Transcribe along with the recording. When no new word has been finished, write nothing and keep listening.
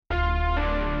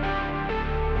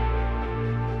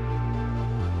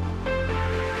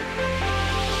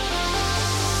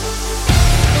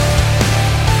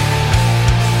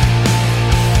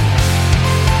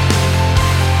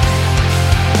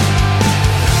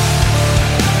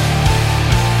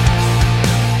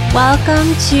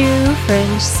Welcome to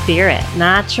Fringe Spirit,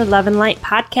 Not Your Love and Light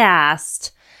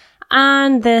podcast.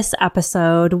 On this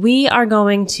episode, we are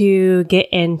going to get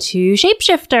into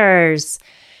shapeshifters.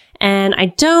 And I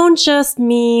don't just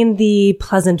mean the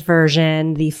pleasant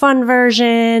version, the fun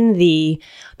version, the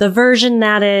version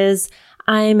that is,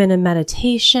 I'm in a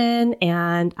meditation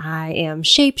and I am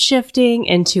shapeshifting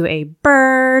into a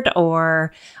bird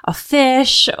or a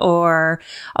fish or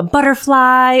a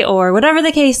butterfly or whatever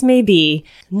the case may be.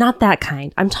 Not that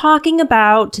kind. I'm talking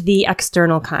about the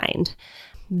external kind.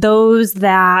 Those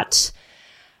that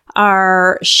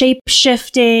are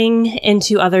shape-shifting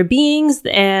into other beings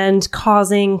and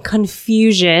causing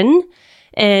confusion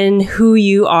in who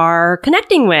you are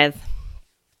connecting with.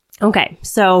 Okay,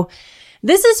 so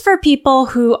this is for people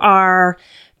who are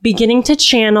beginning to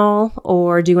channel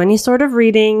or do any sort of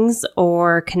readings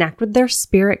or connect with their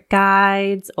spirit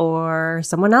guides or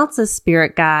someone else's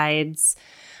spirit guides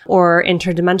or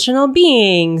interdimensional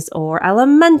beings or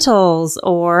elementals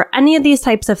or any of these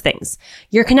types of things.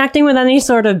 You're connecting with any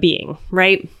sort of being,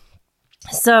 right?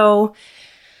 So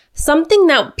something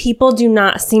that people do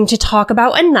not seem to talk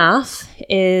about enough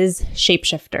is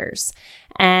shapeshifters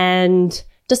and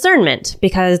discernment,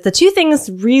 because the two things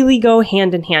really go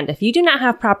hand in hand. If you do not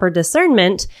have proper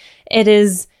discernment, it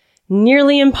is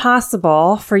nearly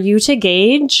impossible for you to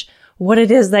gauge what it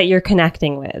is that you're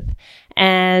connecting with.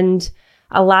 And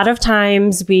a lot of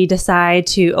times we decide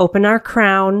to open our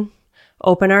crown,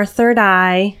 open our third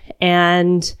eye,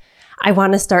 and I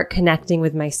want to start connecting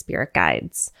with my spirit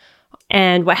guides.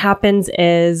 And what happens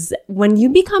is when you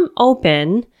become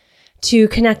open to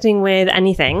connecting with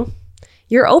anything,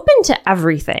 you're open to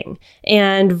everything,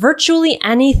 and virtually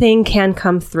anything can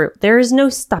come through. There is no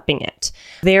stopping it.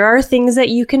 There are things that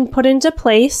you can put into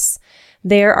place.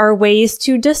 There are ways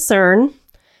to discern.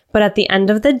 But at the end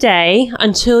of the day,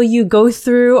 until you go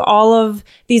through all of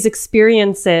these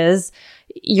experiences,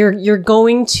 you're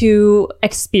going to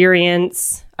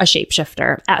experience a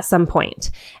shapeshifter at some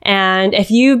point. And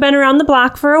if you've been around the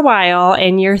block for a while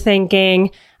and you're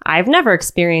thinking, I've never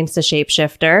experienced a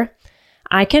shapeshifter,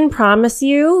 I can promise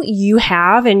you, you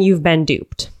have, and you've been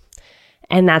duped.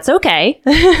 And that's okay.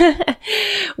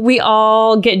 We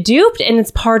all get duped, and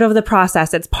it's part of the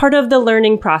process. It's part of the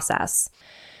learning process.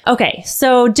 Okay,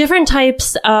 so different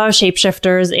types of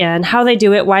shapeshifters and how they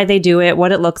do it, why they do it,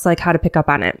 what it looks like, how to pick up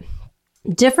on it.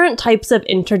 Different types of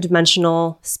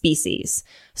interdimensional species.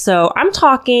 So I'm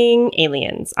talking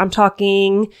aliens. I'm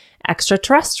talking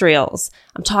extraterrestrials.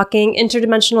 I'm talking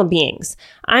interdimensional beings.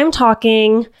 I'm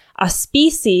talking a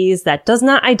species that does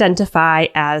not identify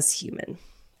as human.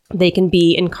 They can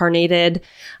be incarnated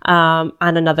on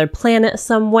another planet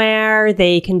somewhere.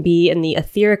 They can be in the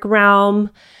etheric realm,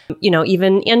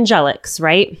 even angelics,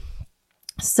 right?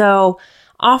 So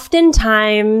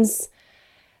oftentimes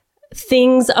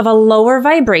things of a lower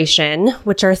vibration,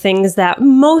 which are things that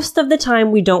most of the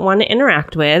time we don't want to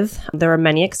interact with. There are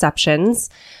many exceptions,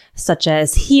 such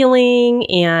as healing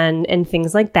and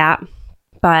things like that.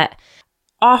 But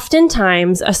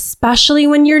oftentimes, especially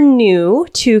when you're new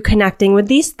to connecting with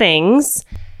these things,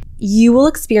 you will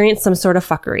experience some sort of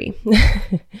fuckery.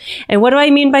 And what do I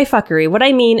mean by fuckery? What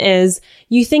I mean is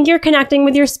you think you're connecting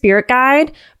with your spirit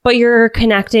guide, but you're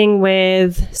connecting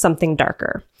with something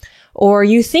darker. Or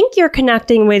you think you're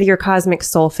connecting with your cosmic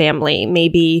soul family,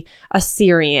 maybe a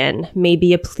Sirian,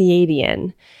 maybe a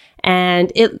Pleiadian.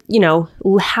 And it,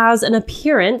 has an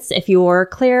appearance, if you're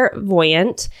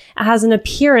clairvoyant, it has an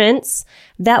appearance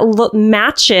that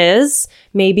matches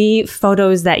maybe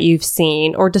photos that you've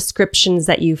seen or descriptions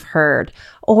that you've heard,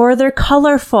 or they're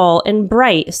colorful and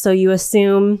bright. So you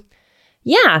assume,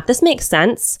 yeah, this makes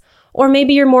sense. Or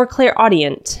maybe you're more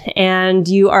clairaudient and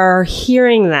you are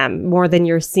hearing them more than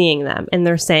you're seeing them. And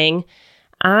they're saying,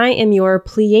 I am your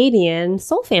Pleiadian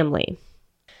soul family.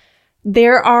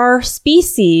 There are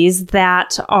species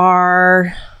that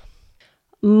are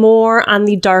more on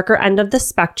the darker end of the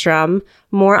spectrum,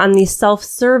 more on the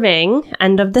self-serving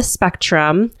end of the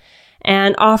spectrum.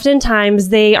 And oftentimes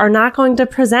they are not going to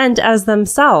present as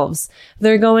themselves.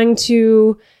 They're going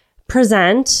to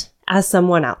present as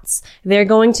someone else. They're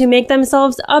going to make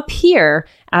themselves appear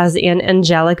as an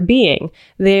angelic being.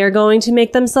 They are going to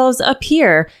make themselves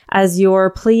appear as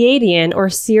your Pleiadian or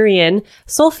Sirian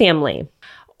soul family.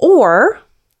 Or,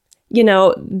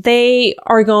 they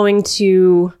are going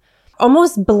to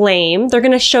almost blame, they're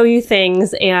going to show you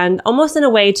things and almost in a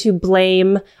way to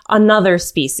blame another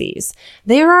species.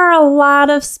 There are a lot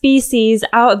of species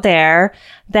out there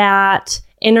that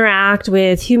interact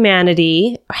with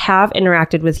humanity, have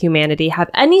interacted with humanity,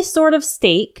 have any sort of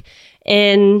stake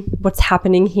in what's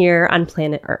happening here on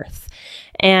planet Earth.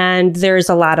 And there's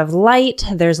a lot of light,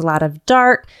 there's a lot of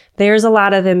dark, there's a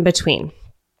lot of in between.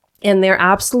 And there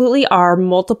absolutely are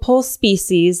multiple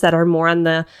species that are more on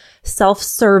the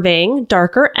self-serving,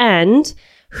 darker end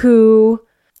who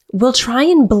will try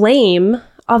and blame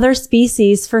other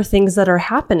species for things that are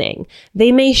happening.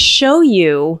 They may show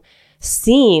you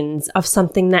scenes of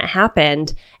something that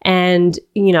happened and,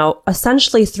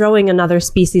 essentially throwing another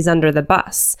species under the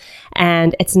bus.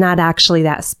 And it's not actually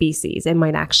that species. It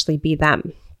might actually be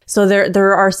them. So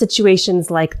there are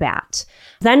situations like that.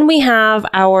 Then we have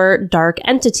our dark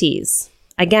entities.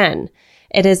 Again,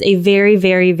 it is a very,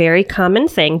 very, very common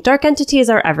thing. Dark entities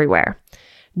are everywhere.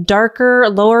 Darker,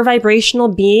 lower vibrational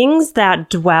beings that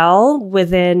dwell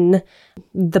within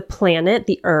the planet,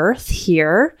 the Earth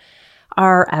here,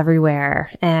 are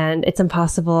everywhere, and it's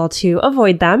impossible to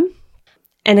avoid them.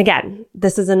 And again,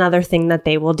 this is another thing that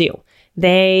they will do.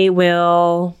 They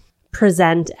will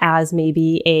present as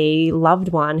maybe a loved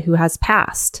one who has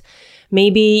passed.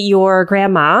 Maybe your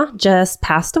grandma just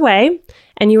passed away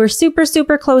and you were super,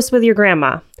 super close with your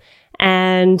grandma.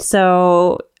 And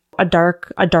so a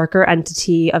darker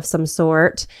entity of some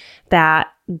sort that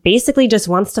basically just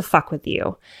wants to fuck with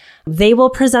you. They will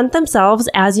present themselves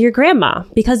as your grandma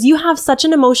because you have such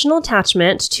an emotional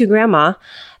attachment to grandma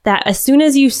that as soon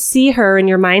as you see her in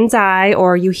your mind's eye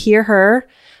or you hear her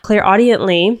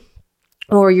clairaudiently,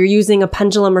 or you're using a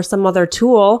pendulum or some other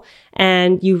tool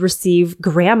and you receive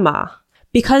grandma,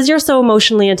 because you're so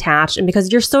emotionally attached and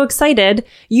because you're so excited,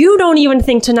 you don't even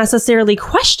think to necessarily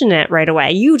question it right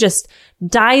away. You just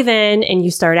dive in and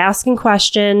you start asking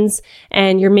questions,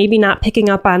 and you're maybe not picking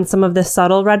up on some of the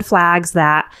subtle red flags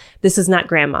that this is not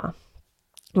grandma,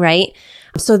 right?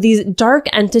 So these dark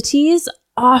entities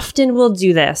often will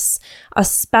do this,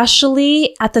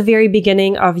 especially at the very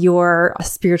beginning of your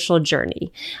spiritual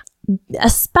journey.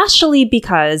 Especially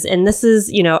because, and this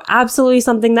is, absolutely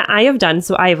something that I have done,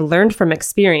 so I have learned from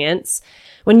experience,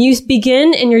 when you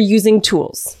begin and you're using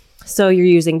tools. So you're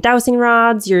using dowsing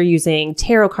rods, you're using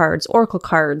tarot cards, oracle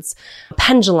cards,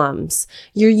 pendulums.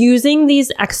 You're using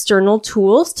these external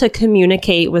tools to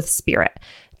communicate with spirit.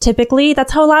 Typically,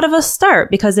 that's how a lot of us start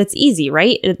because it's easy,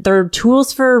 right? They're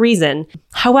tools for a reason.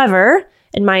 However,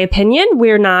 in my opinion,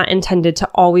 we're not intended to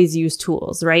always use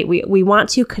tools, right? We want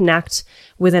to connect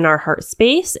within our heart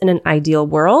space in an ideal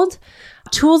world.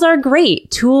 Tools are great.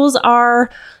 Tools are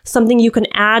something you can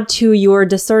add to your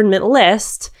discernment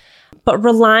list, but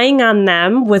relying on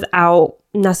them without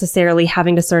necessarily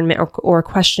having discernment or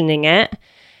questioning it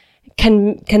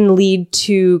can lead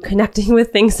to connecting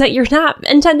with things that you're not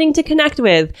intending to connect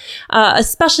with.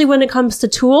 Especially when it comes to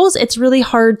tools, it's really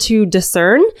hard to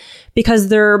discern because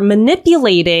they're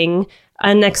manipulating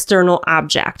an external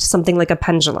object, something like a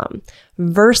pendulum,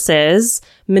 versus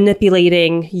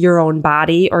manipulating your own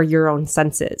body or your own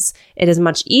senses. It is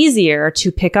much easier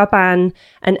to pick up on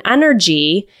an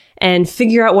energy and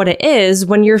figure out what it is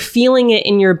when you're feeling it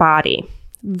in your body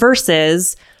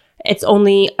versus it's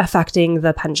only affecting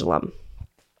the pendulum.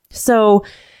 So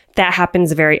that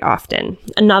happens very often.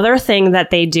 Another thing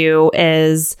that they do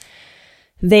is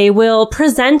they will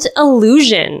present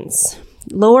illusions,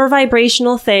 lower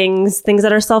vibrational things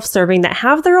that are self-serving, that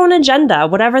have their own agenda,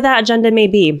 whatever that agenda may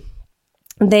be.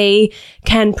 They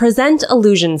can present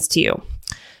illusions to you.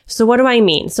 So what do I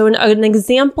mean? So an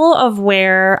example of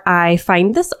where I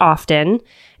find this often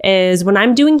is when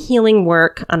I'm doing healing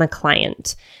work on a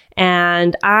client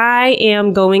and I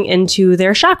am going into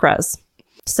their chakras.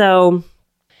 So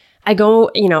I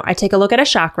go, I take a look at a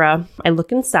chakra, I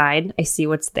look inside, I see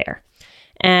what's there.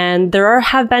 And there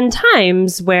have been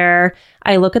times where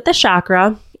I look at the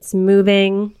chakra, it's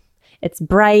moving, it's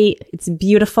bright, it's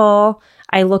beautiful.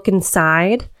 I look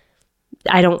inside,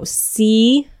 I don't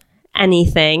see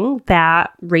anything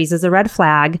that raises a red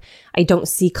flag. I don't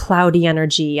see cloudy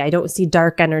energy. I don't see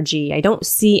dark energy. I don't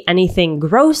see anything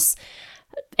gross.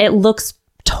 It looks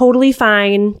totally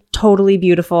fine, totally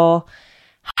beautiful.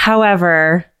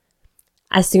 However,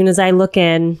 as soon as I look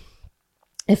in,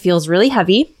 it feels really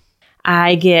heavy.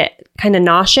 I get kind of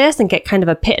nauseous and get kind of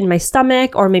a pit in my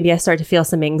stomach, or maybe I start to feel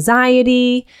some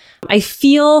anxiety. I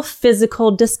feel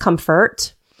physical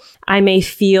discomfort. I may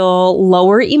feel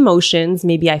lower emotions.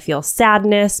 Maybe I feel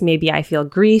sadness. Maybe I feel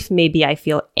grief. Maybe I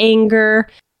feel anger,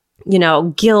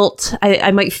 guilt.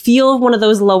 I might feel one of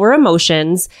those lower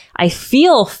emotions. I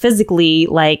feel physically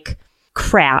like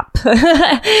crap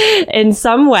in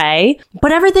some way,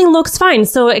 but everything looks fine.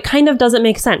 So it kind of doesn't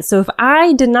make sense. So if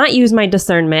I did not use my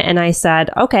discernment and I said,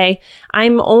 okay,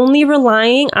 I'm only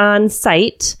relying on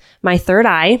sight, my third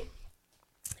eye,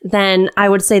 then I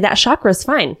would say that chakra is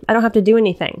fine. I don't have to do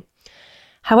anything.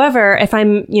 However, if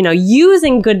I'm,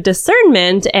 using good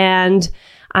discernment and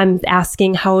I'm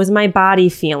asking, how is my body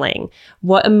feeling?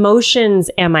 What emotions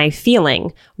am I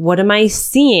feeling? What am I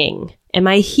seeing? Am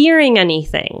I hearing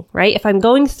anything, right? If I'm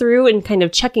going through and kind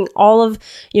of checking all of,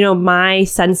 my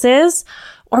senses,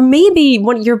 or maybe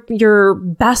what your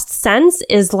best sense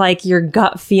is like your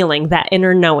gut feeling, that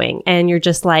inner knowing, and you're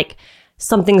just like,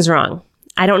 something's wrong.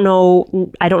 I don't know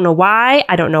why.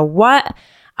 I don't know what.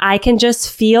 I can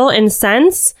just feel and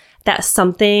sense that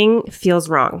something feels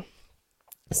wrong.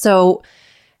 So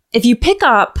if you pick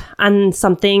up on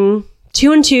something,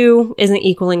 2 and 2 isn't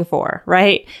equaling 4,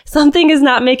 right? Something is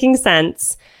not making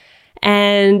sense.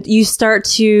 And you start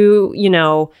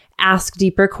to, ask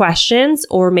deeper questions,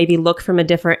 or maybe look from a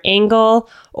different angle,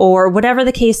 or whatever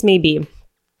the case may be.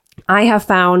 I have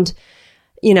found,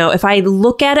 if I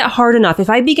look at it hard enough, if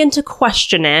I begin to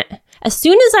question it, as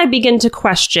soon as I begin to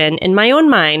question in my own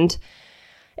mind,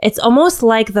 it's almost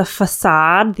like the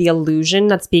facade, the illusion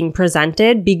that's being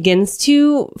presented begins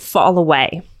to fall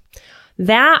away.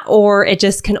 That, or it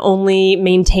just can only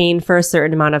maintain for a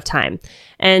certain amount of time.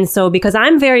 And so because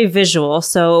I'm very visual,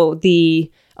 so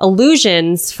the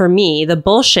illusions for me, the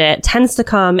bullshit tends to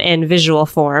come in visual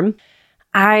form.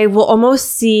 I will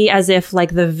almost see as if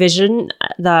like the vision,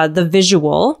 the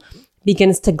visual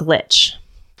begins to glitch.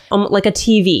 Like a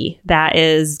TV that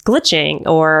is glitching,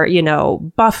 or,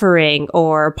 buffering,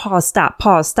 or pause,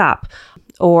 stop.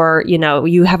 Or,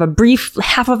 you have a brief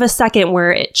half of a second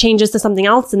where it changes to something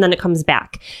else and then it comes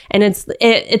back. And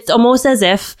it's almost as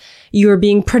if you're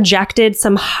being projected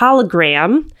some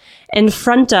hologram in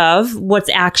front of what's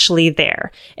actually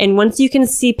there. And once you can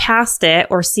see past it,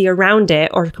 or see around it,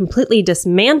 or completely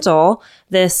dismantle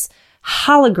this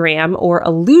hologram or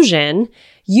illusion,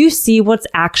 you see what's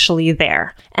actually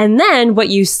there. And then what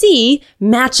you see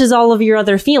matches all of your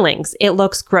other feelings. It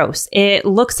looks gross. It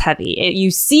looks heavy.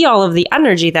 You see all of the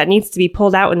energy that needs to be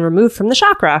pulled out and removed from the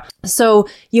chakra. So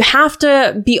you have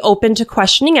to be open to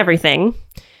questioning everything.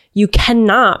 You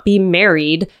cannot be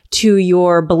married to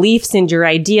your beliefs and your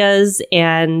ideas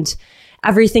and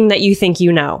everything that you think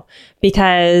you know,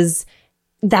 because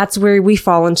that's where we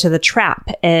fall into the trap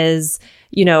is,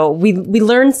 we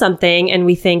learn something and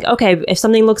we think, okay, if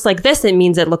something looks like this, it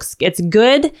means it's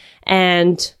good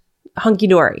and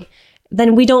hunky-dory.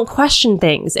 Then we don't question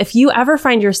things. If you ever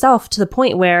find yourself to the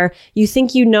point where you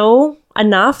think you know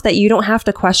enough that you don't have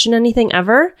to question anything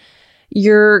ever,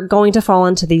 you're going to fall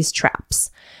into these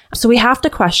traps. So we have to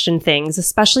question things,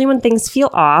 especially when things feel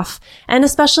off, and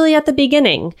especially at the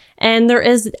beginning. And there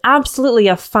is absolutely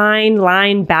a fine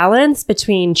line balance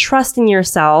between trusting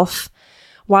yourself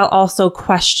while also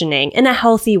questioning in a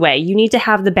healthy way. You need to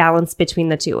have the balance between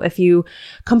the two. If you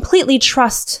completely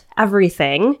trust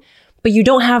everything, but you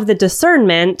don't have the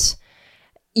discernment,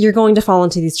 you're going to fall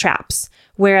into these traps.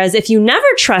 Whereas if you never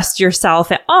trust yourself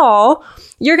at all,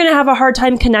 you're going to have a hard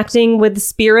time connecting with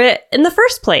spirit in the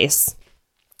first place.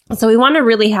 So we want to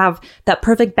really have that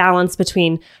perfect balance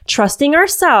between trusting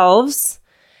ourselves,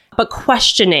 but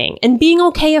questioning and being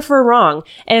okay if we're wrong.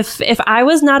 If I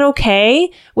was not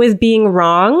okay with being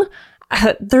wrong,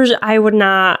 I would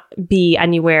not be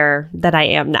anywhere that I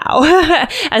am now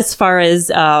as far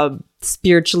as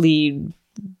spiritually,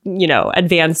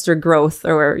 advanced or growth,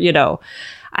 or,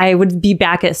 I would be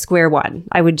back at square one.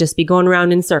 I would just be going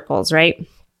around in circles, right?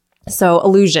 So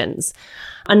illusions.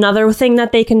 Another thing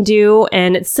that they can do,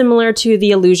 and it's similar to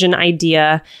the illusion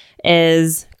idea,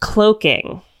 is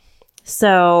cloaking.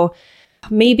 So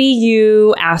maybe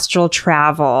you astral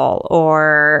travel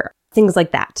or things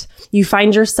like that. You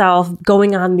find yourself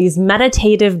going on these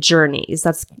meditative journeys.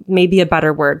 That's maybe a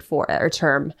better word for it or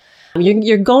term.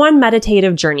 You go on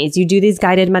meditative journeys. You do these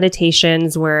guided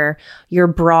meditations where you're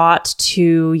brought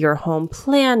to your home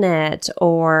planet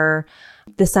or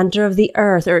the center of the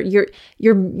earth, or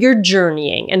you're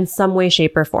journeying in some way,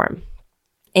 shape, or form.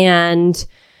 And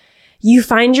you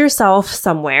find yourself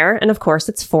somewhere, and of course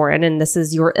it's foreign, and this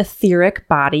is your etheric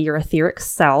body, your etheric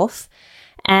self.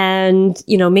 And,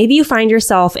 maybe you find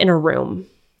yourself in a room.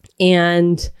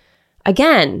 And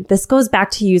again, this goes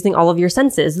back to using all of your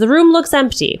senses. The room looks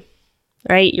empty,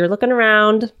 right? You're looking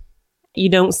around, you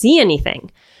don't see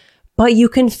anything, but you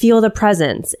can feel the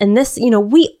presence. And this,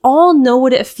 we all know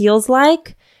what it feels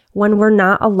like when we're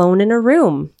not alone in a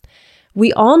room.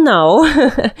 We all know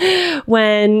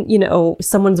when,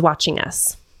 someone's watching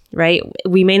us, right?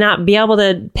 We may not be able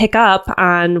to pick up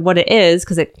on what it is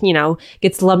because it,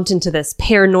 gets lumped into this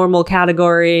paranormal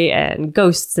category and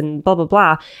ghosts and blah, blah,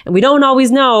 blah. And we don't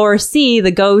always know or see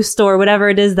the ghost or whatever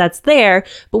it is that's there,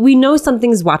 but we know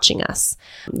something's watching us.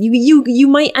 You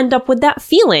might end up with that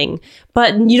feeling,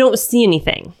 but you don't see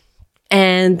anything.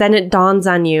 And then it dawns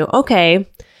on you, okay,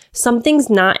 something's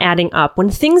not adding up. When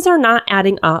things are not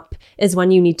adding up is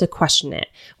when you need to question it.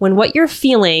 When what you're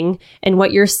feeling and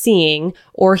what you're seeing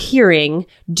or hearing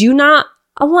do not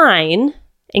align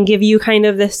and give you kind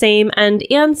of the same end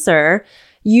answer,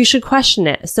 you should question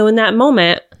it. So in that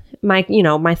moment, my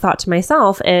thought to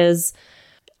myself is,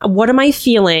 what am I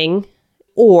feeling?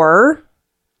 Or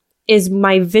is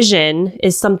my vision,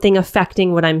 is something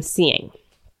affecting what I'm seeing?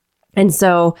 And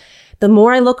so the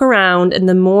more I look around and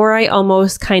the more I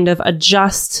almost kind of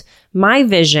adjust my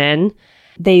vision,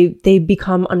 they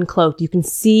become uncloaked. You can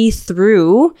see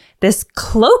through this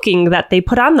cloaking that they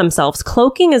put on themselves.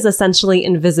 Cloaking is essentially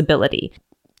invisibility.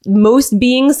 Most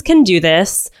beings can do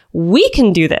this. We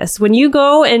can do this. When you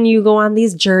go on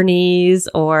these journeys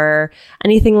or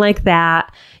anything like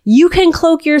that, you can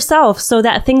cloak yourself so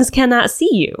that things cannot see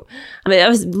you. I mean,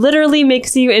 it literally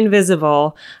makes you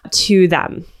invisible to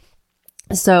them.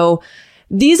 So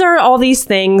these are all these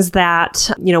things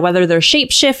that, whether they're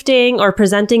shape-shifting or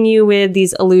presenting you with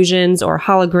these illusions or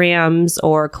holograms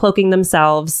or cloaking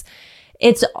themselves,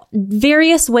 it's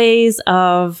various ways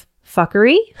of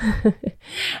fuckery.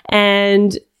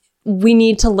 And we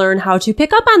need to learn how to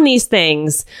pick up on these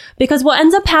things, because what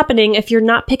ends up happening if you're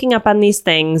not picking up on these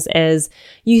things is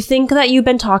you think that you've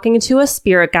been talking to a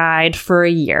spirit guide for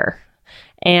a year,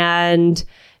 and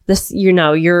this,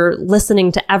 you're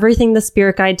listening to everything the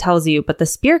spirit guide tells you, but the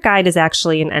spirit guide is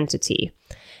actually an entity.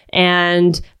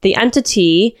 And the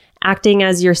entity acting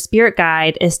as your spirit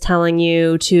guide is telling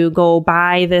you to go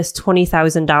buy this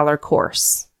 $20,000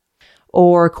 course,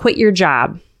 or quit your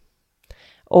job,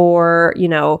 or,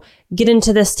 get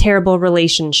into this terrible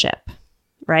relationship,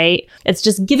 right? It's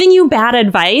just giving you bad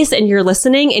advice and you're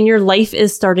listening and your life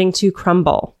is starting to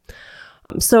crumble.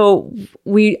 So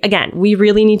we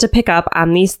really need to pick up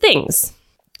on these things.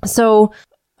 So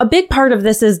a big part of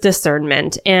this is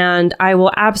discernment, and I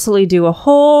will absolutely do a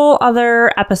whole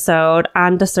other episode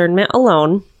on discernment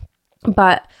alone.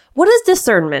 But what is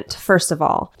discernment, first of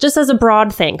all? Just as a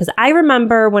broad thing, because I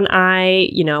remember when I,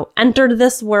 entered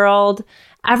this world,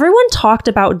 everyone talked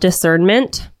about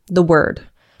discernment, the word,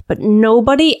 but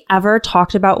nobody ever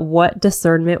talked about what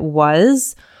discernment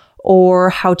was or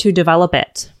how to develop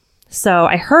it. So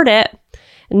I heard it,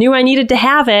 knew I needed to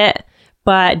have it,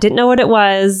 but didn't know what it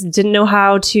was, didn't know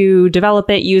how to develop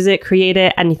it, use it, create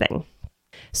it, anything.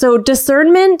 So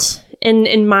discernment,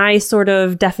 in my sort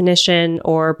of definition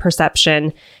or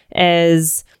perception,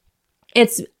 is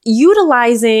it's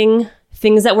utilizing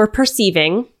things that we're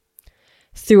perceiving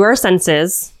through our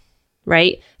senses,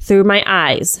 right? Through my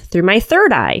eyes, through my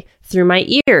third eye, through my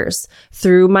ears,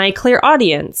 through my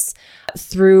clairaudience,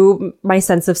 through my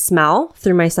sense of smell,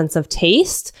 through my sense of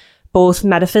taste, both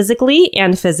metaphysically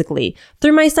and physically,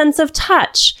 through my sense of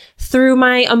touch, through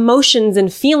my emotions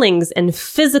and feelings and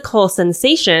physical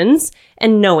sensations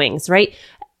and knowings, right?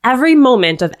 Every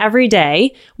moment of every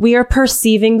day, we are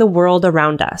perceiving the world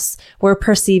around us. We're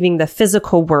perceiving the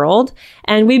physical world,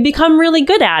 and we've become really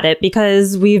good at it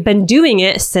because we've been doing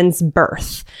it since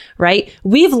birth, right?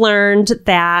 We've learned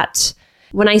that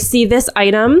when I see this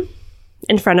item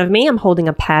in front of me, I'm holding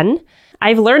a pen.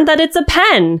 I've learned that it's a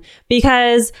pen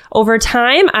because over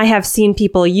time I have seen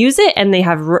people use it and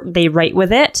they write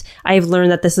with it. I've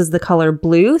learned that this is the color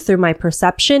blue through my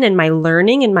perception and my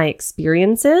learning and my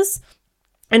experiences.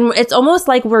 And it's almost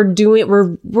like we're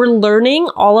learning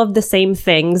all of the same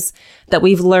things that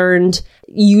we've learned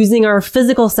using our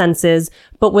physical senses,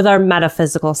 but with our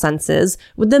metaphysical senses,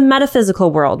 with the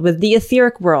metaphysical world, with the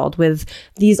etheric world, with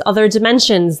these other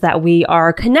dimensions that we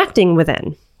are connecting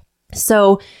within.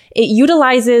 So it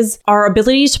utilizes our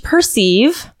ability to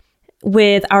perceive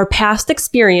with our past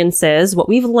experiences, what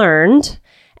we've learned,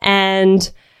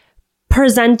 and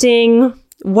presenting,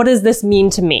 what does this mean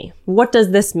to me? What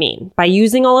does this mean? By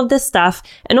using all of this stuff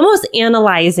and almost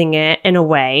analyzing it in a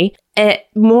way,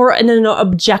 more in an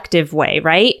objective way,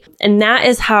 right? And that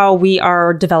is how we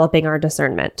are developing our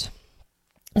discernment.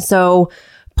 So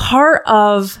part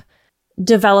of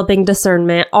developing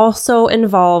discernment also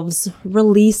involves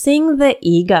releasing the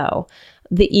ego.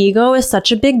 The ego is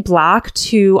such a big block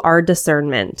to our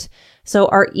discernment. So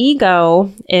our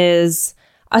ego is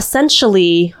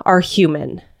essentially our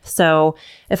human. So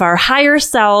if our higher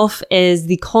self is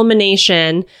the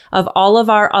culmination of all of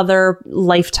our other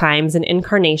lifetimes and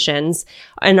incarnations,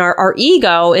 and our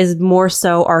ego is more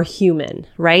so our human,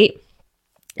 right?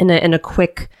 In a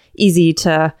quick, easy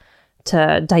to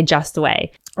digest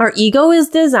way. Our ego is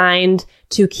designed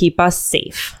to keep us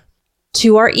safe.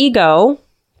 Our ego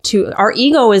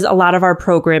is a lot of our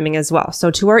programming as well. So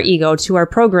to our ego, to our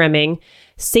programming,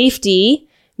 safety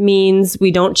means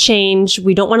we don't change.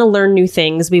 We don't want to learn new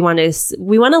things. We want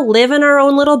to live in our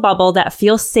own little bubble that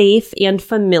feels safe and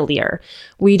familiar.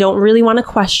 We don't really want to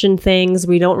question things.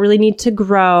 We don't really need to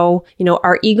grow.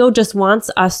 Our ego just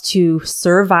wants us to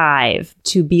survive,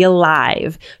 to be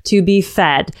alive, to be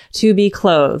fed, to be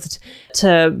clothed,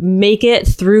 to make it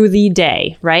through the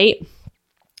day, right?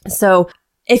 So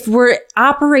if we're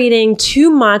operating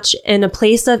too much in a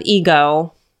place of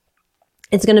ego,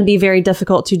 it's going to be very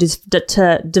difficult to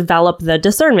develop the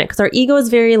discernment because our ego is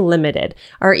very limited.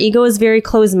 Our ego is very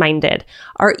closed-minded.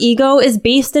 Our ego is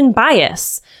based in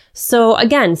bias. So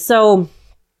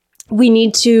we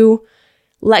need to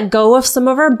let go of some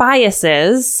of our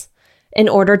biases in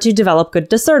order to develop good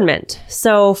discernment.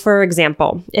 So for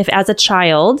example, if as a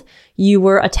child you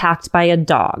were attacked by a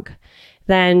dog,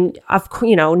 then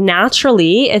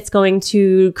naturally it's going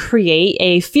to create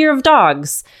a fear of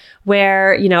dogs,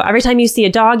 where, every time you see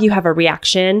a dog, you have a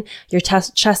reaction, your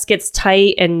chest gets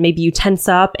tight and maybe you tense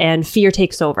up and fear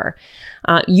takes over.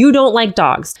 You don't like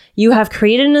dogs. You have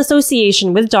created an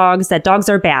association with dogs that dogs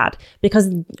are bad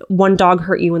because one dog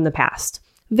hurt you in the past.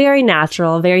 Very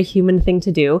natural, very human thing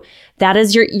to do. That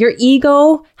is your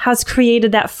ego has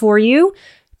created that for you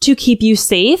to keep you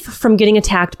safe from getting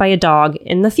attacked by a dog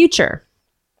in the future.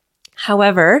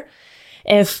 However,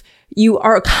 if you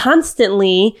are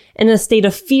constantly in a state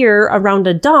of fear around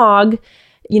a dog,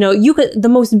 the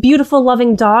most beautiful,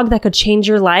 loving dog that could change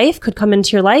your life could come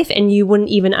into your life and you wouldn't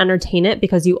even entertain it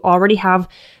because you already have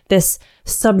this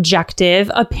subjective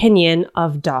opinion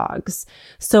of dogs.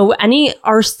 So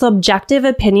our subjective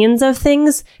opinions of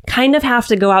things kind of have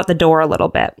to go out the door a little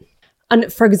bit.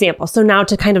 And for example, so now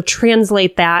to kind of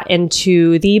translate that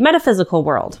into the metaphysical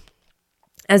world.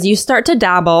 As you start to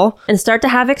dabble and start to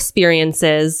have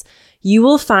experiences, you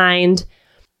will find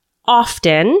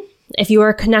often, if you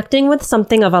are connecting with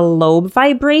something of a low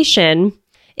vibration,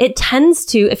 it tends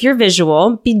to, if you're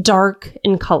visual, be dark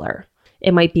in color.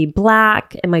 It might be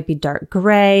black, it might be dark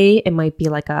gray, it might be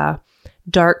like a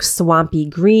dark swampy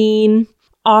green.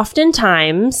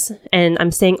 Oftentimes, and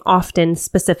I'm saying often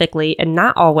specifically and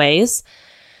not always,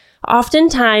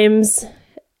 oftentimes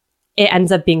it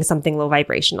ends up being something low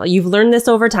vibrational. You've learned this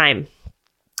over time.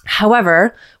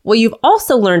 However, what you've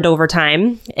also learned over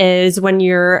time is when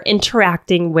you're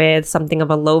interacting with something of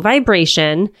a low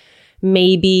vibration,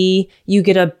 maybe you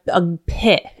get a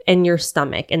pit in your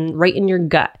stomach and right in your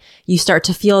gut. You start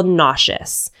to feel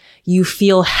nauseous. You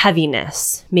feel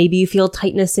heaviness. Maybe you feel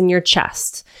tightness in your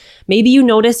chest. Maybe you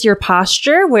notice your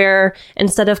posture where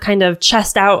instead of kind of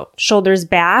chest out, shoulders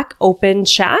back, open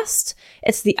chest,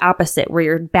 it's the opposite, where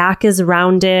your back is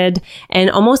rounded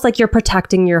and almost like you're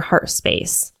protecting your heart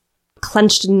space.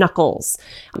 Clenched knuckles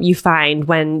you find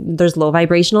when there's low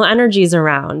vibrational energies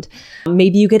around.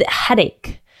 Maybe you get a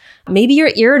headache. Maybe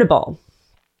you're irritable.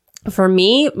 For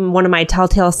me, one of my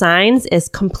telltale signs is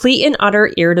complete and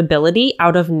utter irritability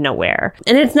out of nowhere.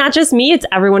 And it's not just me, it's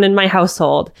everyone in my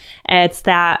household. It's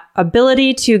that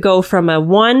ability to go from a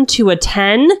 1 to a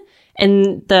 10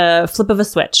 in the flip of a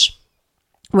switch.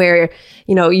 Where,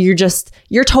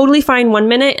 you're totally fine 1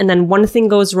 minute and then one thing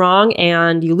goes wrong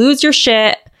and you lose your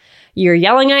shit, you're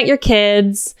yelling at your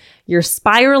kids, you're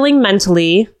spiraling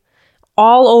mentally,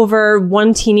 all over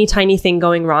one teeny tiny thing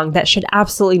going wrong that should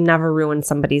absolutely never ruin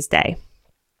somebody's day.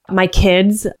 My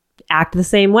kids act the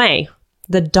same way.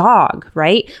 The dog,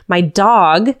 right? My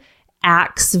dog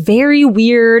acts very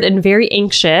weird and very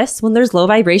anxious when there's low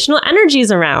vibrational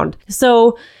energies around.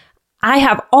 So I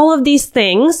have all of these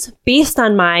things based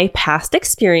on my past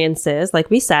experiences,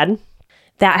 like we said,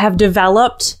 that have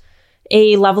developed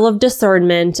a level of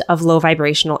discernment of low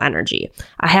vibrational energy.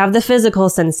 I have the physical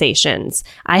sensations.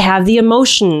 I have the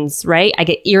emotions, right? I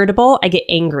get irritable. I get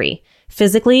angry.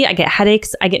 Physically, I get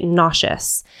headaches. I get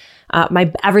nauseous.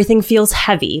 Everything feels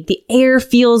heavy. The air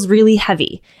feels really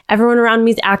heavy. Everyone around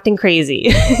me is acting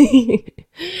crazy.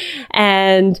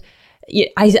 And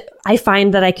I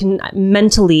find that I can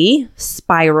mentally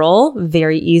spiral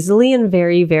very easily and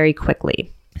very, very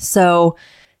quickly. So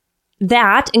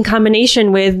that in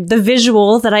combination with the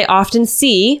visual that I often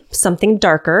see, something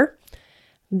darker,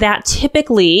 that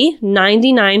typically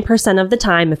 99% of the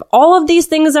time, if all of these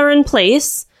things are in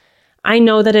place, I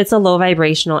know that it's a low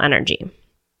vibrational energy.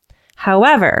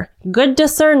 However, good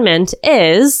discernment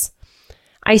is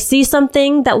I see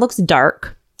something that looks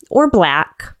dark or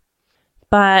black,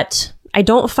 but I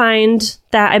don't find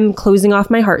that I'm closing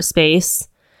off my heart space.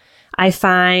 I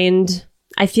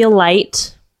feel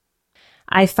light.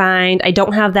 I find I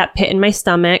don't have that pit in my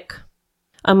stomach.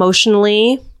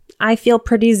 Emotionally, I feel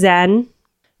pretty zen.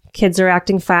 Kids are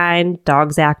acting fine.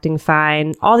 Dogs acting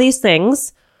fine. All these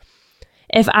things.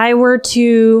 If I were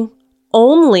to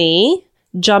only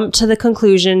jump to the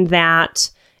conclusion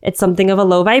that it's something of a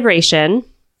low vibration,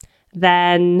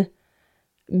 then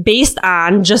based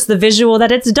on just the visual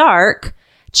that it's dark,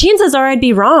 chances are I'd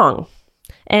be wrong.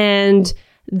 And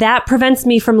that prevents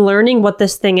me from learning what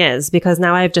this thing is, because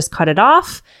now I've just cut it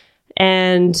off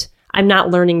and I'm not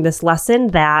learning this lesson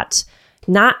that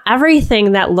not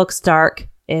everything that looks dark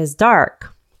is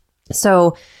dark.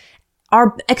 So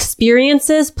our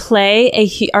experiences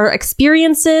our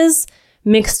experiences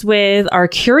mixed with our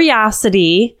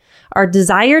curiosity, our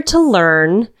desire to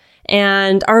learn,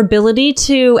 and our ability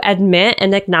to admit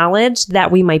and acknowledge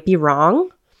that we might be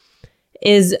wrong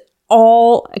is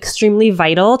all extremely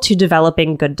vital to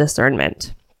developing good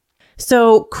discernment.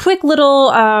 So quick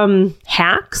little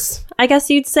hacks, I guess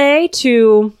you'd say,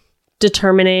 to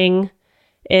determining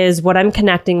is what I'm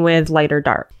connecting with, light or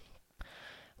dark.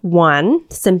 1,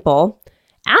 simple,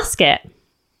 ask it.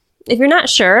 If you're not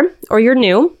sure or you're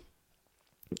new,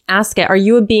 ask it, are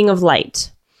you a being of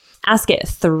light? Ask it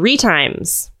 3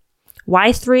 times.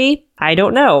 Why 3? I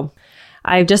don't know.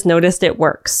 I've just noticed it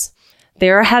works.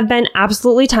 There have been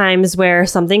absolutely times where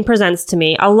something presents to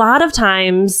me. A lot of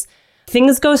times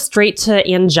things go straight to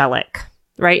angelic,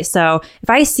 right? So if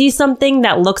I see something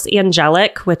that looks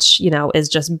angelic, which, is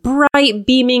just bright,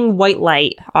 beaming white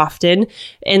light often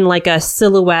in like a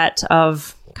silhouette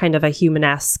of kind of a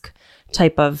humanesque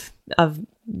type of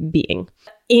being.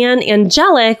 And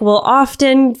angelic will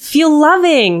often feel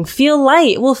loving, feel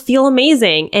light, will feel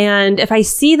amazing. And if I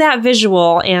see that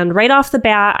visual and right off the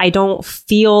bat, I don't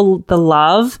feel the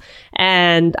love,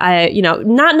 and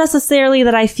not necessarily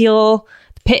that I feel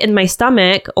the pit in my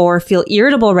stomach or feel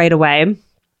irritable right away,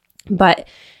 but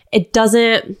it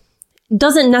doesn't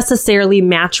necessarily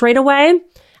match right away,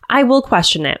 I will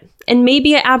question it. And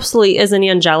maybe it absolutely is an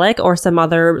angelic or some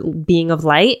other being of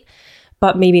light,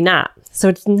 but maybe not. So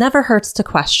it never hurts to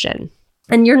question.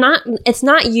 And it's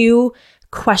not you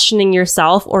questioning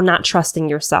yourself or not trusting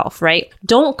yourself, right?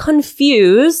 Don't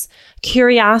confuse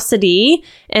curiosity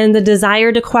and the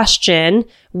desire to question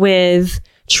with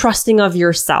trusting of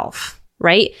yourself,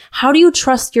 right? How do you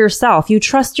trust yourself? You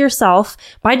trust yourself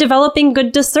by developing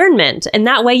good discernment. And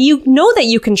that way you know that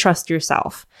you can trust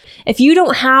yourself. If you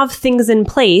don't have things in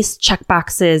place, check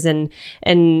boxes and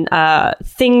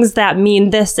things that mean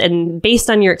this, and based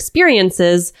on your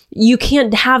experiences, you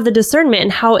can't have the discernment,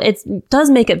 and how it does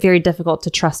make it very difficult to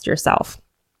trust yourself.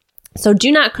 So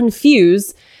do not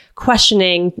confuse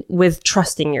questioning with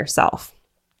trusting yourself.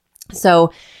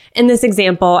 So in this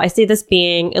example, I see this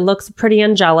being, it looks pretty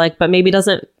angelic, but maybe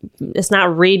it's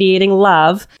not radiating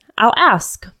love. I'll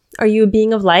ask, are you a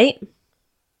being of light?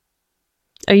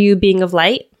 Are you a being of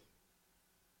light?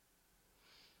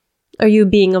 Are you a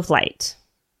being of light?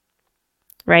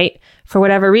 Right? For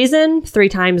whatever reason, 3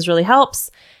 times really helps.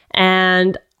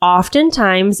 And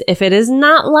oftentimes, if it is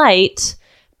not light,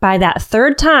 by that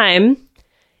 3rd time,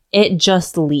 it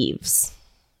just leaves.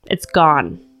 It's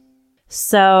gone.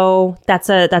 So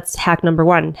that's hack number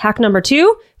 1. Hack number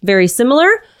 2, very similar.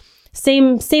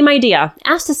 Same idea.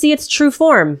 Ask to see its true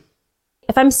form.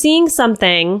 If I'm seeing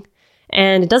something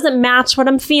and it doesn't match what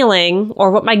I'm feeling or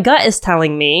what my gut is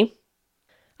telling me,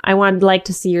 I would like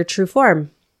to see your true form.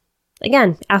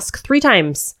 Again, ask 3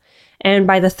 times. And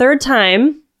by the 3rd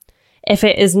time, if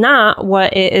it is not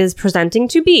what it is presenting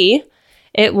to be,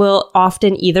 it will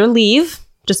often either leave,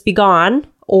 just be gone,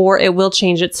 or it will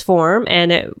change its form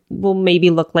and it will maybe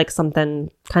look like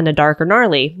something kind of dark or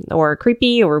gnarly or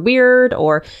creepy or weird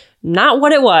or not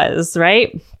what it was,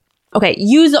 right? Okay,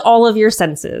 use all of your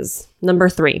senses. Number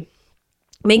 3,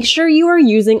 make sure you are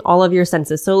using all of your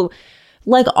senses. So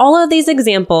like all of these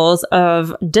examples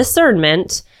of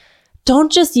discernment,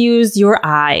 don't just use your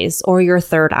eyes or your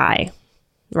 3rd eye,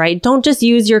 right? Don't just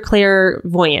use your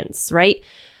clairvoyance, right?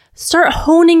 Start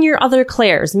honing your other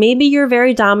clairs. Maybe you're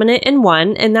very dominant in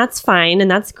one, and that's fine and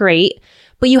that's great,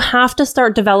 but you have to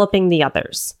start developing the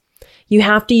others. You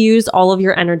have to use all of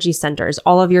your energy centers,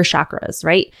 all of your chakras,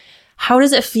 right? How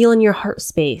does it feel in your heart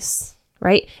space?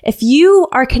 Right? If you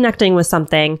are connecting with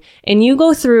something and you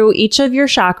go through each of your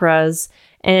chakras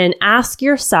and ask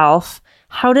yourself,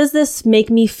 how does this make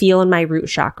me feel in my root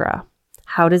chakra?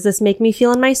 How does this make me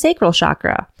feel in my sacral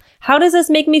chakra? How does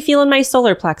this make me feel in my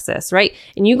solar plexus, right?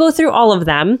 And you go through all of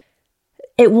them,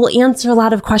 it will answer a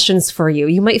lot of questions for you.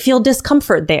 You might feel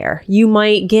discomfort there. You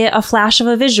might get a flash of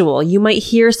a visual. You might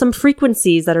hear some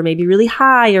frequencies that are maybe really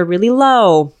high or really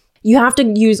low. You have to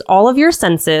use all of your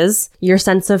senses, your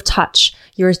sense of touch,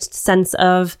 your sense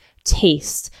of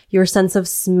taste, your sense of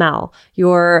smell,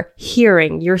 your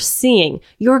hearing, your seeing,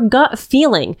 your gut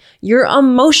feeling, your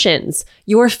emotions,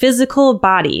 your physical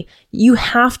body. You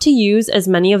have to use as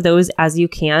many of those as you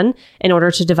can in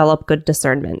order to develop good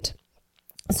discernment.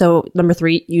 So number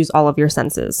 3, use all of your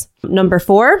senses. Number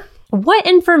 4, what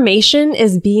information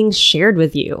is being shared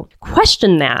with you?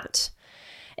 Question that.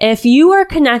 If you are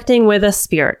connecting with a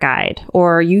spirit guide,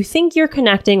 or you think you're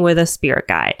connecting with a spirit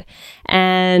guide,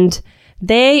 and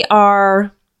they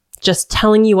are just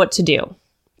telling you what to do,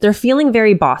 they're feeling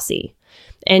very bossy,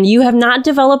 and you have not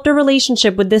developed a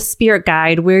relationship with this spirit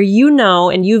guide where you know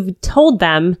and you've told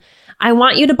them, I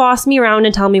want you to boss me around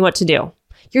and tell me what to do.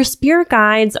 Your spirit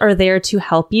guides are there to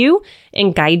help you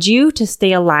and guide you to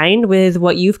stay aligned with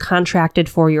what you've contracted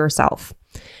for yourself.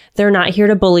 They're not here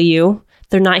to bully you.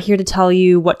 They're not here to tell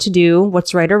you what to do,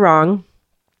 what's right or wrong.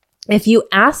 If you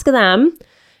ask them,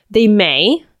 they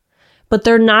may, but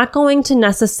they're not going to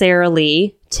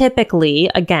necessarily, typically,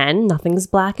 again, nothing's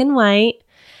black and white.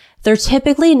 They're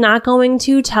typically not going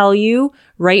to tell you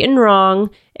right and wrong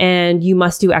and you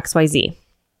must do X, Y, Z.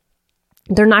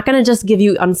 They're not going to just give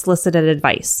you unsolicited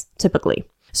advice, typically.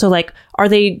 So like, are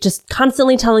they just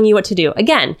constantly telling you what to do?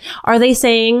 Again, are they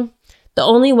saying the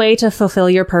only way to fulfill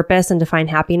your purpose and to find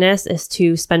happiness is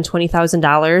to spend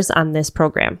 $20,000 on this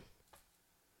program?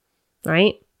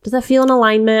 Right? Does that feel in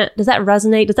alignment? Does that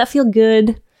resonate? Does that feel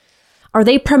good? Are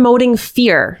they promoting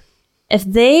fear? If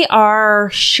they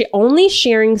are only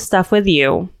sharing stuff with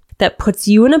you that puts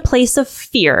you in a place of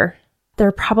fear,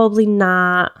 they're probably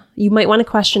not, you might want to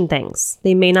question things.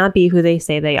 They may not be who they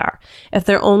say they are. If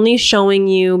they're only showing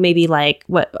you maybe like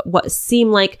what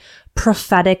seem like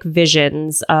prophetic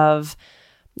visions of,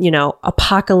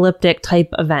 apocalyptic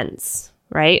type events,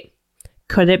 right?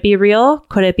 Could it be real?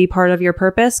 Could it be part of your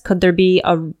purpose? Could there be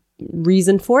a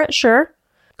reason for it? Sure.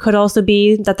 Could also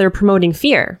be that they're promoting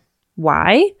fear.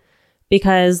 Why?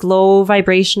 Because low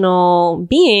vibrational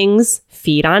beings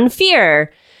feed on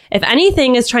fear. If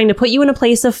anything is trying to put you in a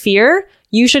place of fear,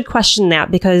 you should question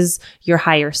that, because your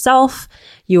higher self,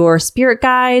 your spirit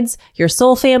guides, your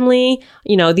soul family,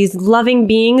 these loving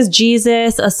beings,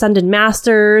 Jesus, ascended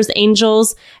masters,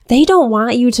 angels, they don't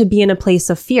want you to be in a place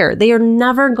of fear. They are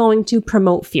never going to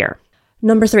promote fear.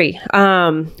 Number 3,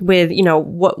 with,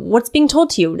 what's being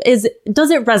told to you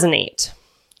does it resonate?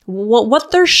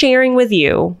 What they're sharing with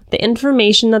you, the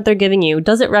information that they're giving you,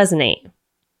 does it resonate?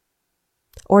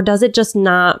 Or does it just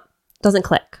doesn't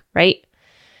click, right?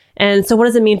 And so what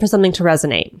does it mean for something to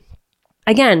resonate?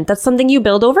 Again, that's something you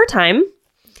build over time.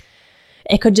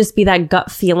 It could just be that gut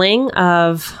feeling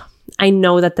of, I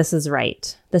know that this is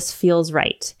right. This feels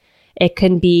right. It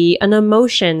can be an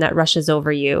emotion that rushes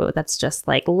over you that's just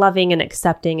like loving and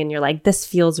accepting, and you're like, this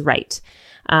feels right.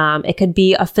 It could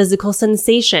be a physical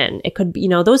sensation. It could be,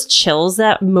 those chills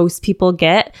that most people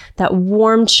get, that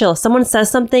warm chill. Someone says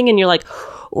something and you're like,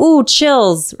 ooh,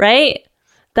 chills, right?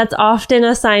 That's often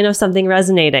a sign of something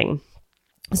resonating.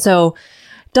 So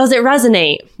does it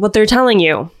resonate, what they're telling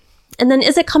you? And then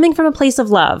is it coming from a place of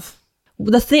love?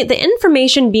 The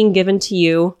information being given to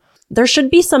you, there should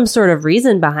be some sort of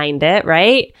reason behind it,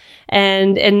 right?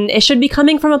 And it should be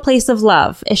coming from a place of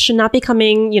love. It should not be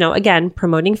coming, again,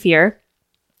 promoting fear.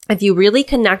 If you really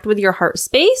connect with your heart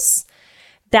space,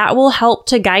 that will help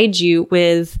to guide you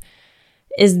with,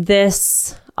 is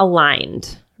this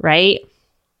aligned, right?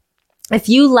 If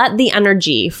you let the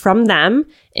energy from them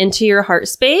into your heart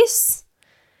space,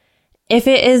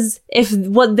 if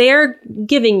what they're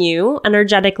giving you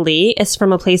energetically is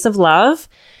from a place of love,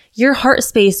 your heart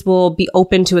space will be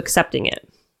open to accepting it.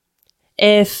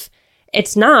 If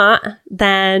it's not,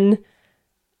 then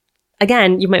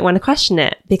again, you might want to question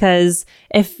it, because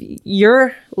if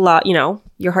your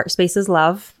heart space is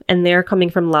love and they're coming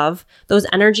from love, those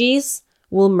energies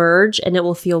will merge and it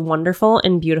will feel wonderful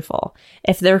and beautiful.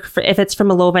 If it's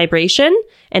from a low vibration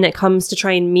and it comes to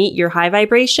try and meet your high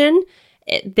vibration,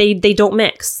 they don't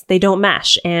mix, they don't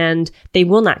mesh, and they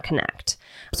will not connect.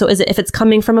 So if it's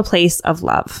coming from a place of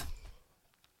love.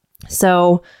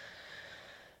 So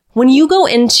when you go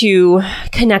into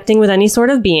connecting with any sort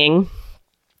of being,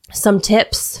 some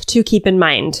tips to keep in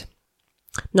mind.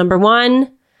 Number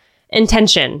 1,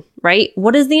 intention, right?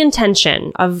 What is the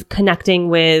intention of connecting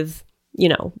with,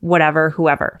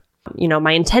 whoever?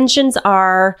 My intentions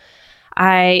are,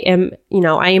 I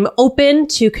am open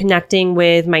to connecting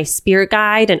with my spirit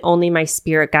guide and only my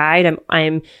spirit guide.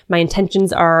 My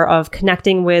intentions are of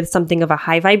connecting with something of a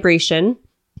high vibration,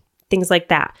 things like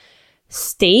that.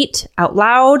 State out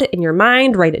loud in your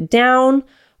mind, write it down,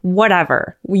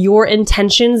 whatever your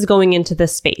intentions going into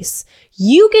this space.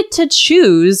 You get to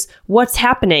choose what's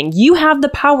happening. You have the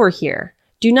power here.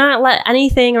 Do not let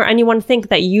anything or anyone think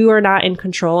that you are not in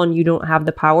control and you don't have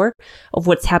the power of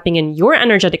what's happening in your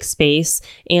energetic space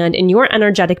and in your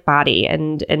energetic body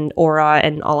and aura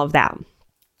and all of that.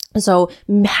 So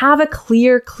have a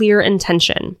clear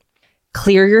intention.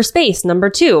 Clear your space. Number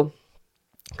 2,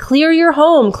 clear your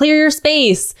home, clear your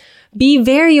space. Be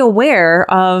very aware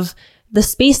of the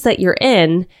space that you're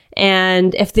in.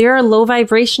 And if there are low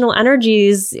vibrational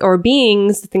energies or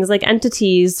beings, things like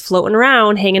entities floating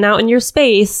around, hanging out in your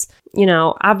space,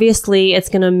 obviously it's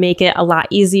going to make it a lot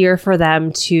easier for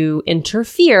them to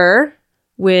interfere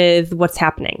with what's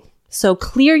happening. So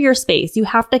clear your space. You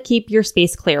have to keep your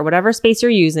space clear, whatever space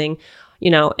you're using,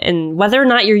 and whether or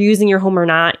not you're using your home or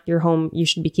not, your home, you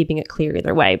should be keeping it clear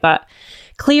either way, but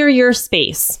clear your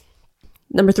space.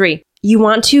 Number 3, you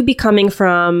want to be coming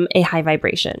from a high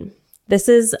vibration. This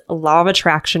is Law of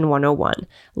Attraction 101.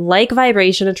 Like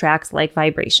vibration attracts like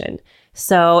vibration.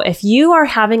 So if you are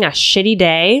having a shitty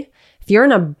day, if you're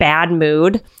in a bad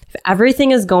mood, if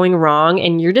everything is going wrong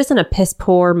and you're just in a piss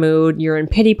poor mood, you're in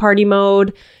pity party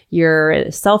mode, you're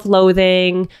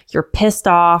self-loathing, you're pissed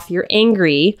off, you're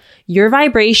angry, your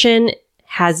vibration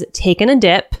has taken a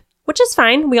dip, which is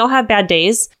fine. We all have bad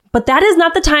days, but that is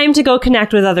not the time to go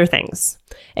connect with other things.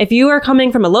 If you are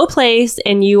coming from a low place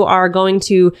and you are going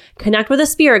to connect with a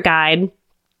spirit guide,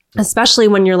 especially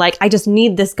when you're like, I just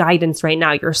need this guidance right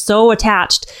now. You're so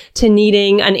attached to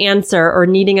needing an answer or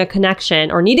needing a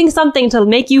connection or needing something to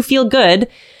make you feel good.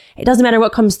 It doesn't matter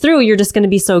what comes through. You're just going to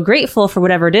be so grateful for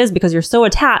whatever it is because you're so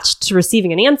attached to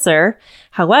receiving an answer.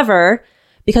 However,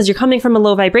 because you're coming from a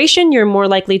low vibration, you're more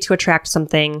likely to attract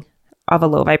something of a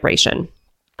low vibration.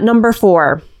 Number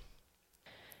 4.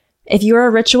 If you're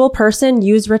a ritual person,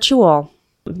 use ritual.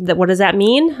 What does that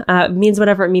mean? It means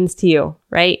whatever it means to you,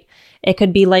 right? It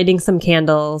could be lighting some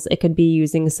candles. It could be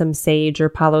using some sage or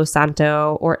Palo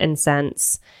Santo or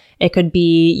incense. It could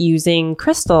be using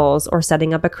crystals or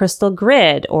setting up a crystal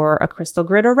grid or a crystal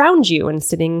grid around you and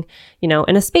sitting, in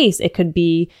a space. It could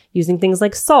be using things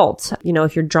like salt,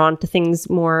 if you're drawn to things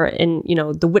more in,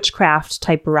 the witchcraft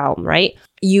type realm, right?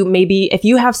 If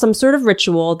you have some sort of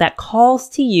ritual that calls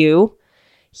to you,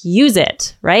 use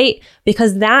it, right?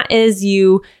 Because that is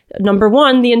number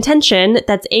 1, the intention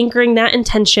that's anchoring that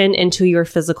intention into your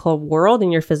physical world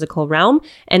and your physical realm,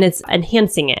 and it's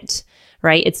enhancing it,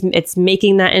 right? It's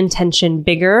making that intention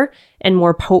bigger and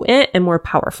more potent and more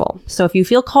powerful. So if you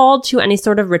feel called to any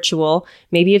sort of ritual,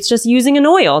 maybe it's just using an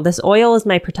oil. This oil is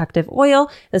my protective oil.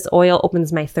 This oil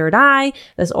opens my third eye.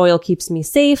 This oil keeps me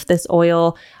safe. This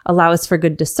oil allows for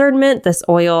good discernment. This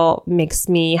oil makes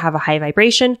me have a high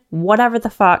vibration. Whatever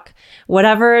the fuck,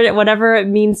 whatever it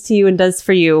means to you and does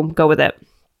for you, go with it.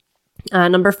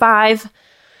 Number 5,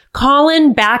 call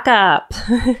in backup.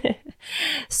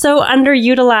 So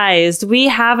underutilized. We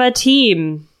have a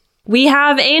team. We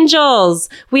have angels.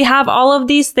 We have all of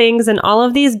these things and all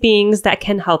of these beings that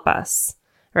can help us,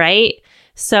 right?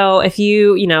 So if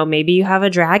maybe you have a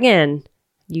dragon,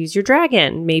 use your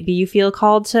dragon. Maybe you feel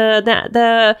called to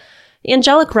the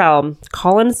angelic realm.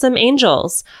 Call in some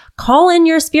angels. Call in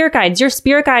your spirit guides. Your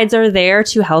spirit guides are there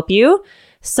to help you.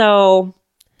 So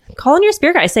call in your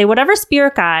spirit guide. Say, whatever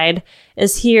spirit guide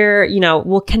is here,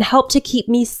 can help to keep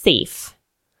me safe,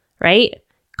 right?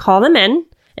 Call them in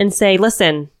and say,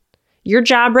 listen, your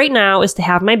job right now is to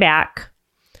have my back.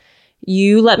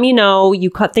 You let me know,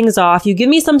 you cut things off, you give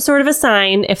me some sort of a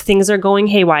sign if things are going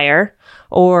haywire,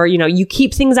 or, you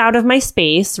keep things out of my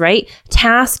space, right?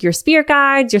 Task your spirit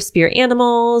guides, your spirit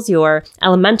animals, your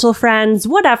elemental friends,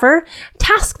 whatever.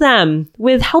 Task them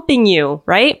with helping you,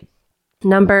 right?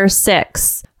 Number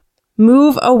 6,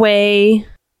 move away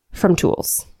from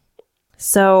tools.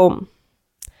 So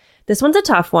this one's a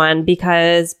tough one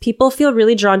because people feel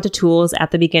really drawn to tools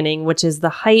at the beginning, which is the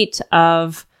height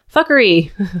of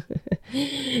fuckery.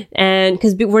 And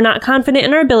because we're not confident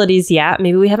in our abilities yet,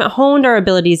 maybe we haven't honed our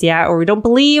abilities yet, or we don't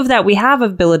believe that we have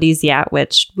abilities yet,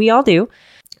 which we all do.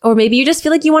 Or maybe you just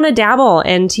feel like you want to dabble,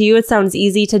 and to you it sounds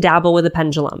easy to dabble with a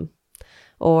pendulum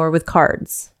or with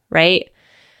cards, right?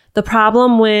 The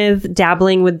problem with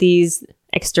dabbling with these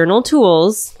external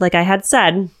tools, like I had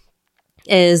said,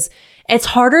 is it's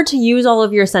harder to use all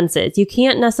of your senses. You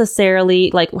can't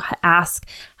necessarily ask,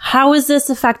 how is this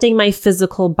affecting my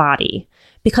physical body?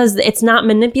 Because it's not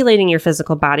manipulating your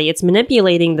physical body. It's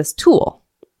manipulating this tool.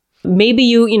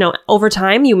 Maybe over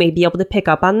time, you may be able to pick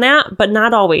up on that, but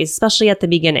not always, especially at the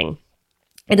beginning.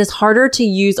 It is harder to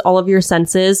use all of your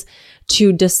senses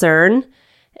to discern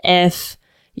if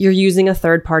you're using a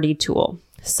third-party tool.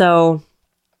 So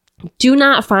do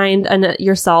not find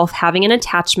yourself having an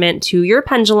attachment to your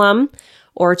pendulum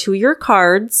or to your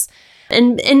cards.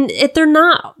 And if they're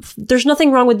not, there's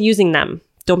nothing wrong with using them.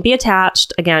 Don't be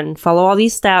attached. Again, follow all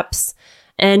these steps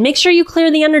and make sure you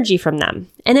clear the energy from them.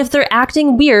 And if they're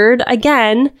acting weird,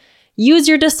 again, use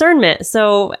your discernment.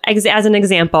 So as an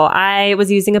example, I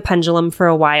was using a pendulum for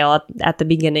a while at the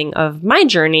beginning of my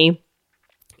journey,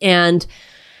 and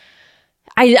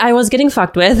I was getting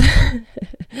fucked with.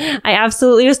 I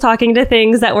absolutely was talking to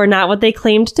things that were not what they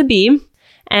claimed to be.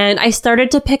 And I started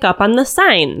to pick up on the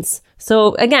signs.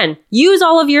 So again, use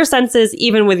all of your senses,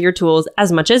 even with your tools,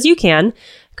 as much as you can.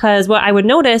 Because what I would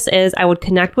notice is I would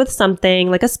connect with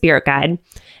something like a spirit guide,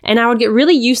 and I would get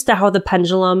really used to how the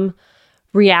pendulum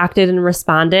reacted and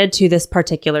responded to this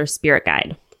particular spirit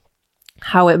guide.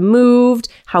 How it moved,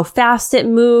 how fast it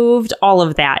moved, all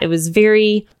of that. It was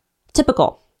very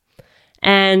typical.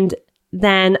 And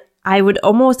then it's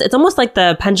almost like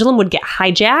the pendulum would get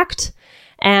hijacked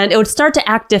and it would start to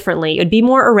act differently. It would be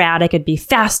more erratic. It'd be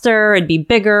faster. It'd be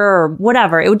bigger or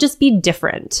whatever. It would just be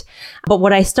different. But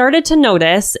what I started to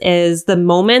notice is the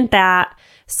moment that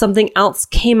something else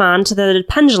came onto the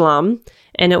pendulum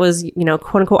and it was,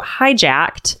 quote unquote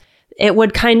hijacked, it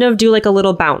would kind of do like a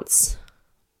little bounce.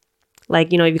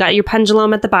 Like, you've got your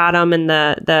pendulum at the bottom and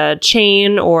the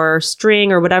chain or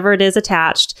string or whatever it is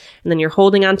attached, and then you're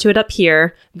holding onto it up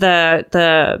here.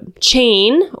 The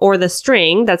chain or the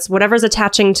string, that's whatever's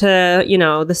attaching to,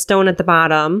 the stone at the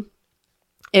bottom,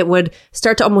 it would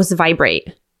start to almost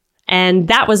vibrate. And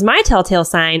that was my telltale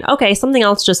sign. Okay, something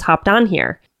else just hopped on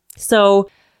here. So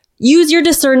use your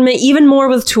discernment even more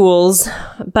with tools,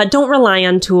 but don't rely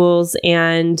on tools,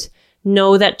 and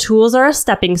know that tools are a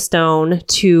stepping stone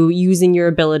to using your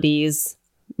abilities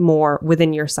more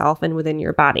within yourself and within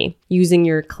your body, using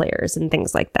your clairs and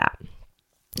things like that.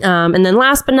 And then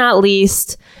last but not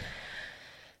least,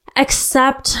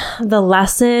 accept the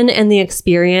lesson and the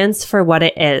experience for what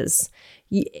it is.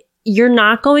 You're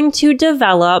not going to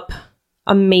develop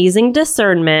amazing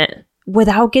discernment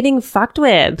without getting fucked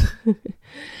with.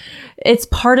 It's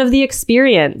part of the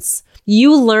experience.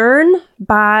 You learn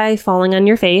by falling on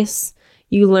your face.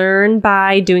 You learn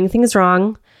by doing things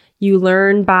wrong. You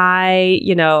learn by,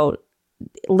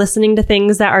 listening to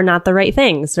things that are not the right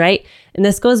things, right? And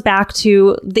this goes back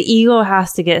to the ego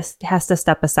has to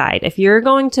step aside. If you're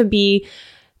going to be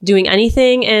doing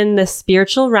anything in the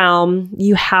spiritual realm,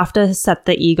 you have to set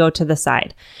the ego to the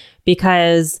side,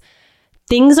 because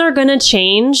things are going to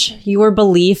change. Your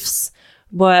beliefs,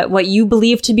 what you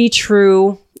believe to be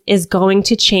true, is going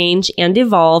to change and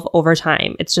evolve over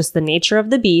time. It's just the nature of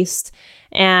the beast.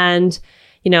 And,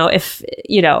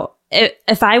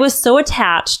 if I was so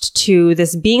attached to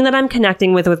this being that I'm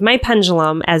connecting with my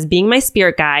pendulum as being my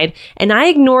spirit guide, and I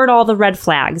ignored all the red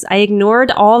flags,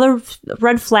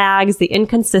 the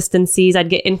inconsistencies, I'd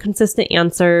get inconsistent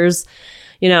answers.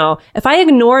 If I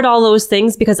ignored all those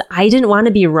things because I didn't want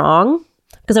to be wrong,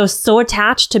 because I was so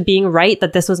attached to being right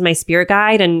that this was my spirit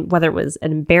guide, and whether it was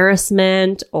an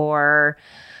embarrassment or,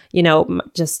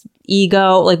 just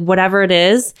ego, like whatever it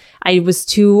is, I was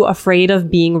too afraid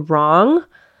of being wrong.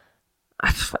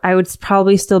 I would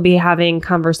probably still be having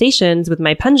conversations with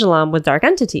my pendulum with dark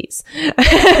entities.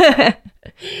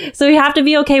 So you have to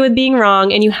be okay with being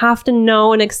wrong, and you have to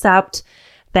know and accept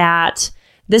that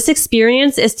this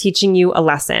experience is teaching you a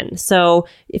lesson. So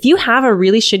if you have a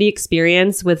really shitty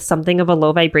experience with something of a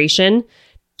low vibration,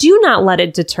 do not let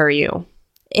it deter you.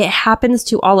 It happens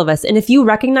to all of us. And if you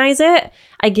recognize it,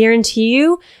 I guarantee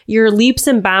you, you're leaps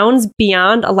and bounds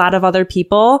beyond a lot of other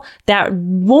people that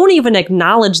won't even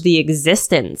acknowledge the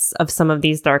existence of some of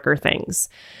these darker things.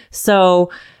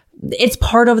 So it's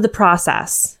part of the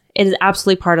process. It is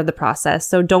absolutely part of the process.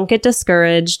 So don't get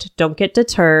discouraged. Don't get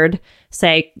deterred.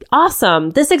 Say, awesome,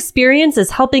 this experience is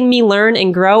helping me learn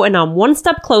and grow, and I'm one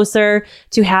step closer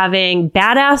to having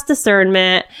badass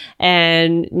discernment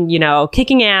and,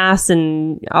 kicking ass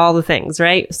and all the things,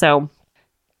 right? So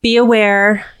be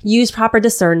aware, use proper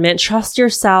discernment, trust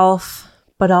yourself,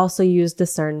 but also use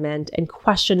discernment and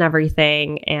question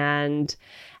everything, and,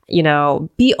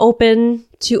 be open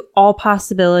to all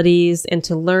possibilities and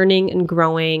to learning and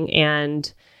growing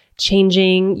and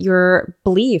changing your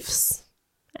beliefs.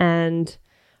 And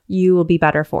you will be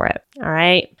better for it. All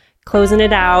right. Closing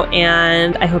it out.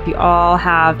 And I hope you all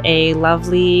have a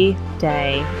lovely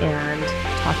day, and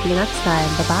talk to you next time.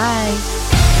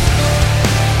 Bye-bye.